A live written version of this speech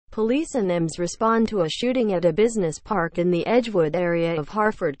Police and EMS respond to a shooting at a business park in the Edgewood area of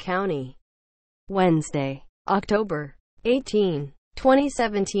Harford County. Wednesday, October 18,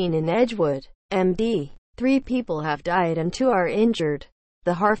 2017 in Edgewood, MD. 3 people have died and 2 are injured,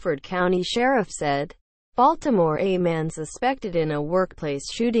 the Harford County Sheriff said. Baltimore A man suspected in a workplace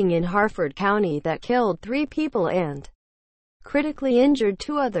shooting in Harford County that killed 3 people and critically injured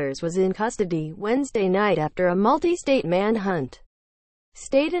 2 others was in custody Wednesday night after a multi-state manhunt.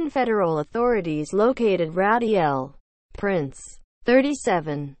 State and federal authorities located Radee L. Prince,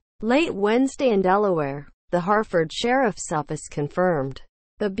 37, late Wednesday in Delaware, the Harford Sheriff's Office confirmed.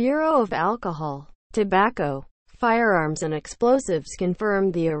 The Bureau of Alcohol, Tobacco, Firearms and Explosives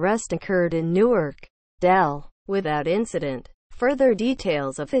confirmed the arrest occurred in Newark, Del, without incident. Further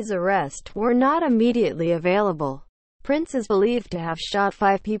details of his arrest were not immediately available. Prince is believed to have shot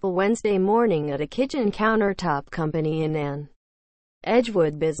 5 people Wednesday morning at a kitchen countertop company in an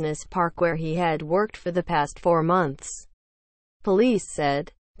Edgewood business park where he had worked for the past 4 months. Police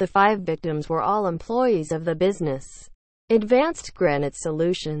said the 5 victims were all employees of the business, Advanced Granite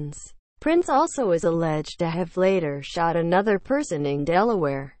Solutions. Prince also is alleged to have later shot another person in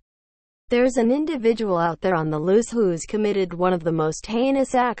Delaware. There's an individual out there on the loose who's committed one of the most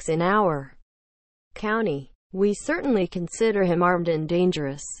heinous acts in our county. We certainly consider him armed and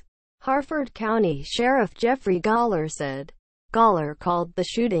dangerous, Harford County Sheriff Jeffrey Gawler said. Gawler called the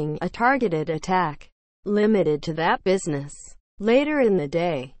shooting a targeted attack, limited to that business. Later in the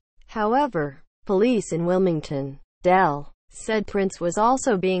day, however, police in Wilmington, Del, said Prince was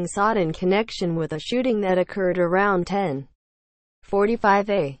also being sought in connection with a shooting that occurred around 10:45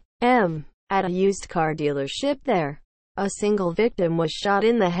 a.m. at a used car dealership there. A single victim was shot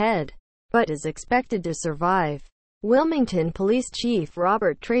in the head, but is expected to survive, Wilmington Police Chief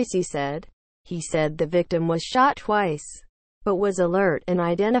Robert Tracy said. He said the victim was shot twice, but was alert and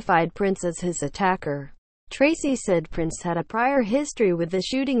identified Prince as his attacker. Tracy said Prince had a prior history with the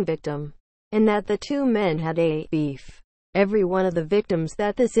shooting victim, and that the 2 men had a beef. Every one of the victims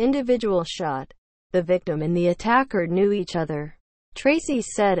that this individual shot, the victim and the attacker knew each other, Tracy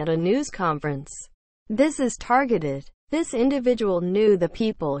said at a news conference. This is targeted. This individual knew the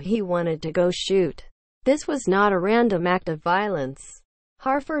people he wanted to go shoot. This was not a random act of violence.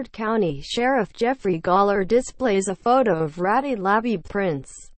 Harford County Sheriff Jeffrey Gawler displays a photo of Radee L.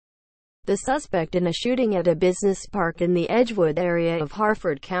 Prince, the suspect in a shooting at a business park in the Edgewood area of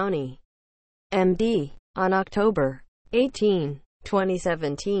Harford County, MD, on October 18,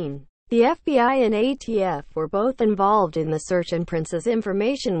 2017. The FBI and ATF were both involved in the search and Prince's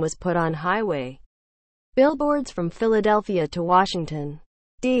information was put on highway billboards from Philadelphia to Washington,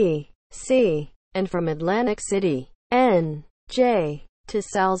 D.C., and from Atlantic City, N.J., to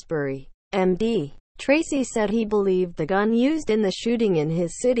Salisbury, MD. Tracy said he believed the gun used in the shooting in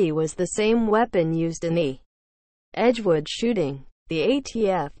his city was the same weapon used in the Edgewood shooting. The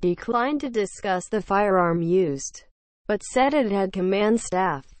ATF declined to discuss the firearm used, but said it had command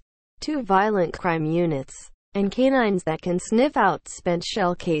staff, 2 violent crime units, and canines that can sniff out spent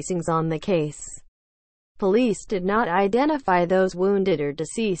shell casings on the case. Police did not identify those wounded or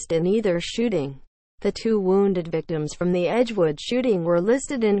deceased in either shooting. The 2 wounded victims from the Edgewood shooting were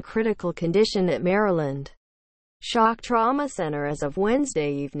listed in critical condition at Maryland Shock Trauma Center as of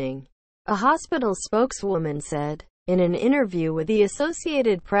Wednesday evening, a hospital spokeswoman said. In an interview with the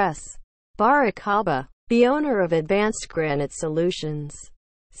Associated Press, Barak Haba, the owner of Advanced Granite Solutions,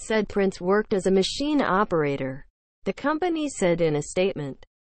 said Prince worked as a machine operator. The company said in a statement,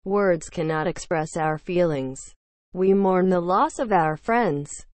 "Words cannot express our feelings. We mourn the loss of our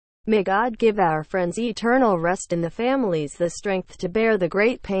friends. May God give our friends eternal rest and the families the strength to bear the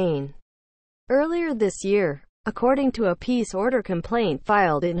great pain." Earlier this year, according to a peace order complaint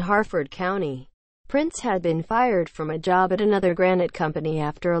filed in Harford County, Prince had been fired from a job at another granite company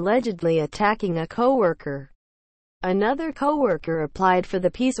after allegedly attacking a coworker. Another coworker applied for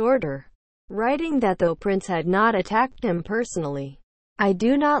the peace order, writing that though Prince had not attacked him personally, "I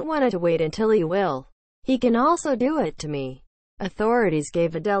do not want to wait until he will. He can also do it to me." Authorities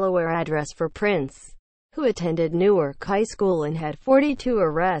gave a Delaware address for Prince, who attended Newark High School and had 42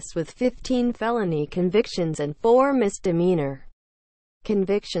 arrests with 15 felony convictions and 4 misdemeanor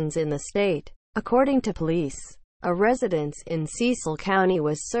convictions in the state. According to police, a residence in Cecil County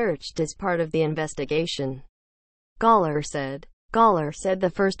was searched as part of the investigation, Gawler said. Gawler said the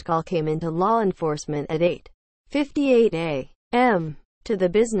first call came into law enforcement at 8:58 a.m. to the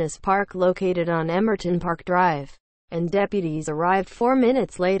business park located on Emerton Park Drive, and deputies arrived 4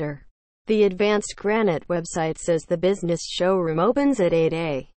 minutes later. The Advanced Granite website says the business showroom opens at 8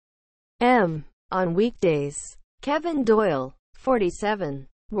 a.m. on weekdays. Kevin Doyle, 47,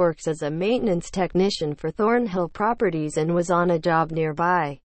 works as a maintenance technician for Thornhill Properties and was on a job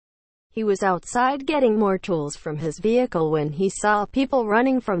nearby. He was outside getting more tools from his vehicle when he saw people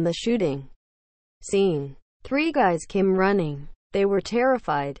running from the shooting scene. 3 guys came running. They were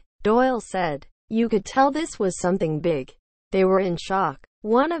terrified, Doyle said. You could tell this was something big. They were in shock.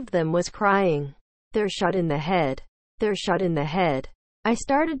 One of them was crying. They're shot in the head. They're shot in the head. I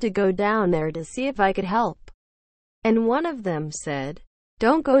started to go down there to see if I could help. And one of them said,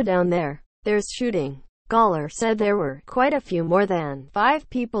 don't go down there. There's shooting. Gawler said there were quite a few, more than 5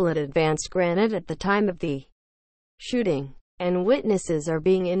 people at Advanced Granite at the time of the shooting, and witnesses are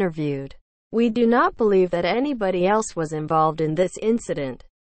being interviewed. We do not believe that anybody else was involved in this incident,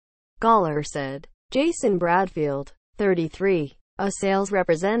 Gawler said. Jason Bradfield, 33, a sales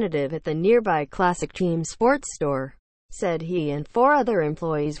representative at the nearby Classic Team sports store, said he and 4 other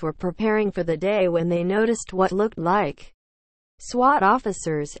employees were preparing for the day when they noticed what looked like SWAT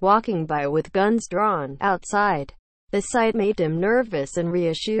officers walking by with guns drawn outside. The sight made him nervous and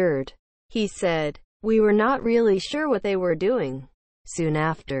reassured. He said, we were not really sure what they were doing. Soon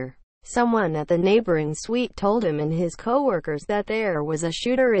after, someone at the neighboring suite told him and his co-workers that there was a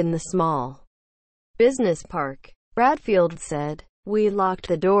shooter in the small business park. Bradfield said, we locked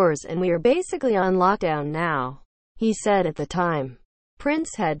the doors and we are basically on lockdown now. He said at the time,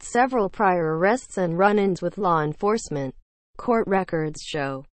 Prince had several prior arrests and run-ins with law enforcement. Court records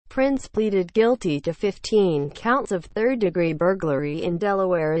show Prince pleaded guilty to 15 counts of third-degree burglary in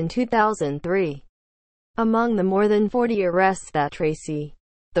Delaware in 2003. Among the more than 40 arrests that Tracy,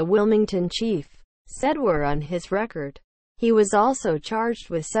 the Wilmington chief, said were on his record, he was also charged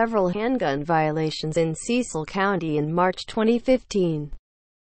with several handgun violations in Cecil County in March 2015.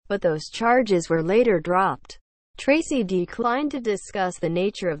 But those charges were later dropped. Tracy declined to discuss the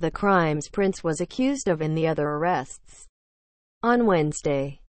nature of the crimes Prince was accused of in the other arrests. On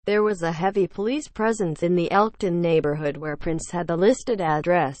Wednesday, there was a heavy police presence in the Elkton neighborhood where Prince had the listed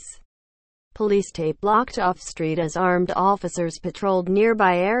address. Police tape blocked off street as armed officers patrolled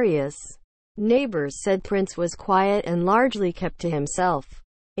nearby areas. Neighbors said Prince was quiet and largely kept to himself.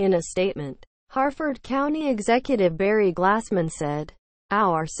 In a statement, Harford County Executive Barry Glassman said,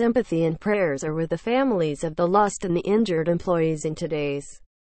 our sympathy and prayers are with the families of the lost and the injured employees in today's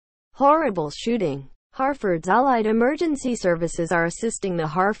horrible shooting. Harford's Allied Emergency Services are assisting the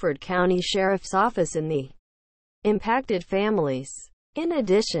Harford County Sheriff's Office in the impacted families. In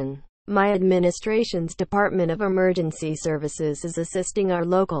addition, my administration's Department of Emergency Services is assisting our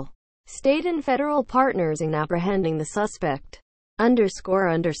local, state and federal partners in apprehending the suspect.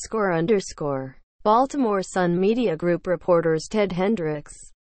 Baltimore Sun Media Group reporters Ted Hendricks,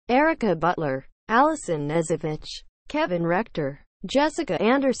 Erica Butler, Allison Nezevich, Kevin Rector, Jessica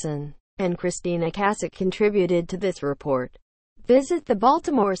Anderson, and Christina Kasich contributed to this report. Visit the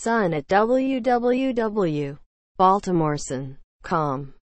Baltimore Sun at www.baltimoresun.com.